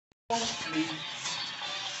want me?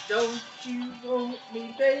 Don't you want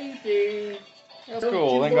me, baby? That's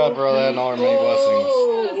cool. Thank God for all that and all our many blessings.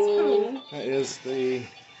 That's cool. That is the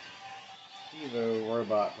Devo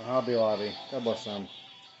robot, the Hobby Lobby. God bless them.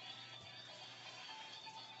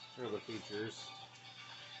 Here are the features.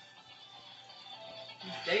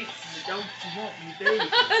 He's dancing the Don't You Want Me, baby.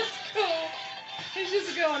 That's cool. He's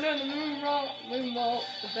just going doing the moonwalk,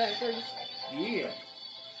 the backwards. Yeah.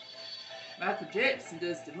 Michael Jackson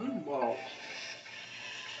does the moonwalk.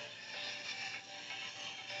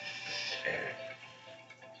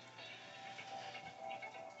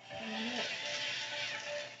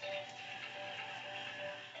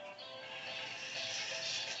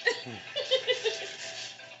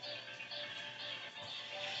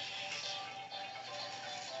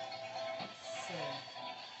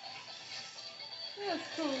 That's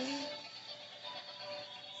cool.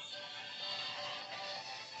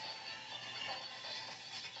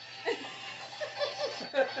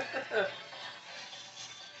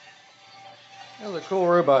 That was a cool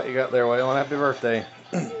robot you got there, Waylon. Happy birthday.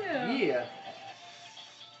 Yeah. Yeah.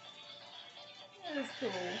 That's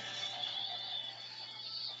cool.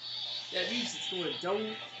 That music's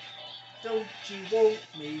going, don't you want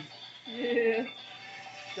me? Yeah.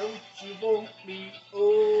 Don't you want me?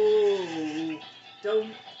 Oh,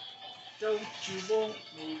 don't you want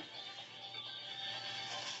me?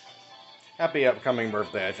 Happy upcoming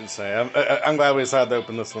birthday, I should say. I'm glad we decided to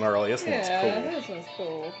open this one early. This one's cool. This one's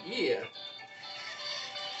cool. Yeah.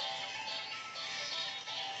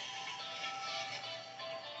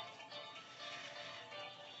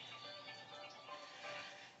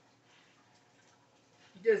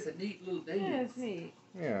 He does a neat little dance. Yeah, it's neat.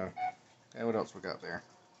 Yeah. And what else we got there?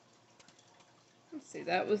 Let's see,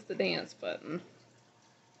 that was the dance button.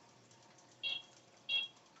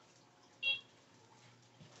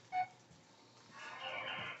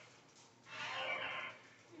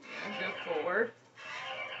 Yeah, go forward.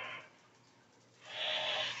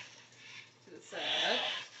 To the side.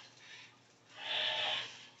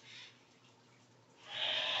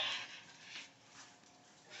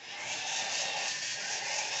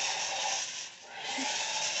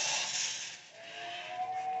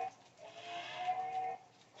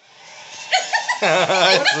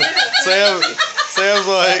 Sam's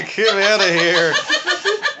like, get me out of here.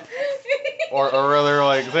 Or rather,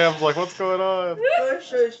 like, Sam's like, what's going on?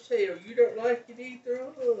 Hush, hush, tail. You don't like it either,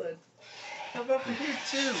 on. Come up in here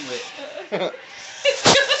to it.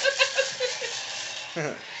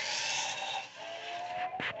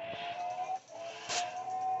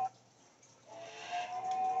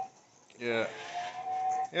 Yeah.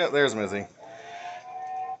 Yeah, there's Missy.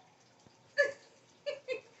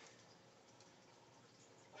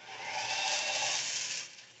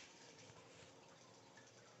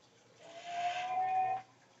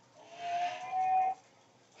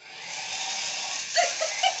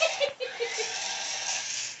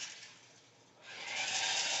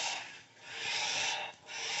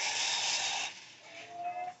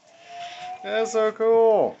 That's so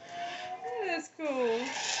cool. That's cool.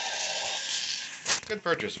 Good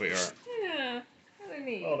purchase, sweetheart. Yeah, really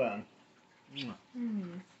neat. Well done.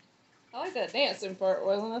 I like that dancing part,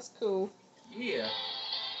 Waylon. That's cool. Yeah.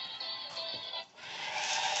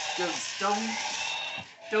 Goes,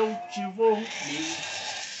 don't you want me?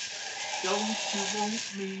 Don't you want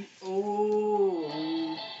me?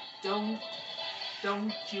 Oh, don't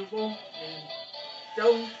you want me?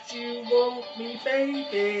 Don't you want me,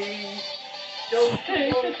 baby? Don't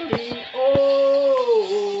you want me?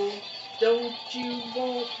 Oh, don't you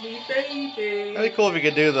want me, baby? That'd be cool if you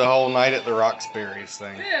could do the whole Night at the Roxbury's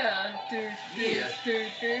thing. Yeah. Yeah.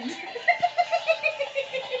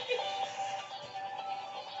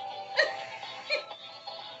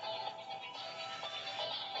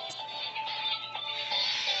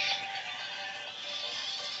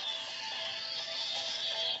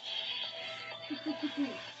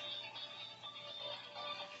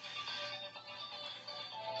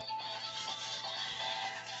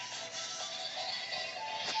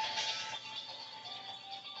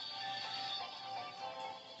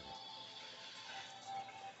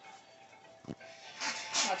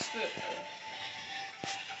 Watch this.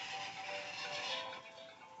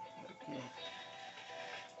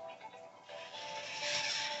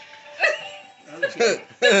 Okay.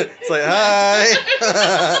 It's like, hi.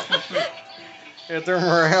 Yeah, turn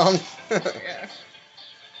around. Yeah.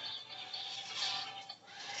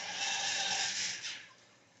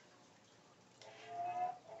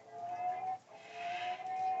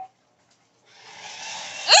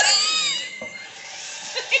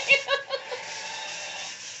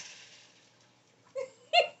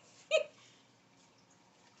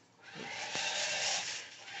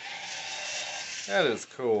 That is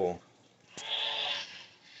cool.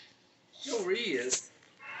 Sure is.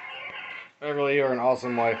 Beverly, you're an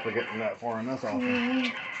awesome wife for getting that for him. That's awesome. Love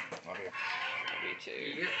you. Me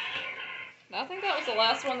too. Yeah. I think that was the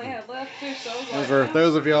last one they had left too, so I was And like, for oh.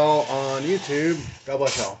 those of y'all on YouTube, God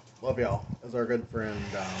bless y'all. Love y'all. As our good friend,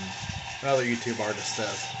 another YouTube artist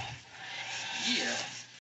says. Yeah.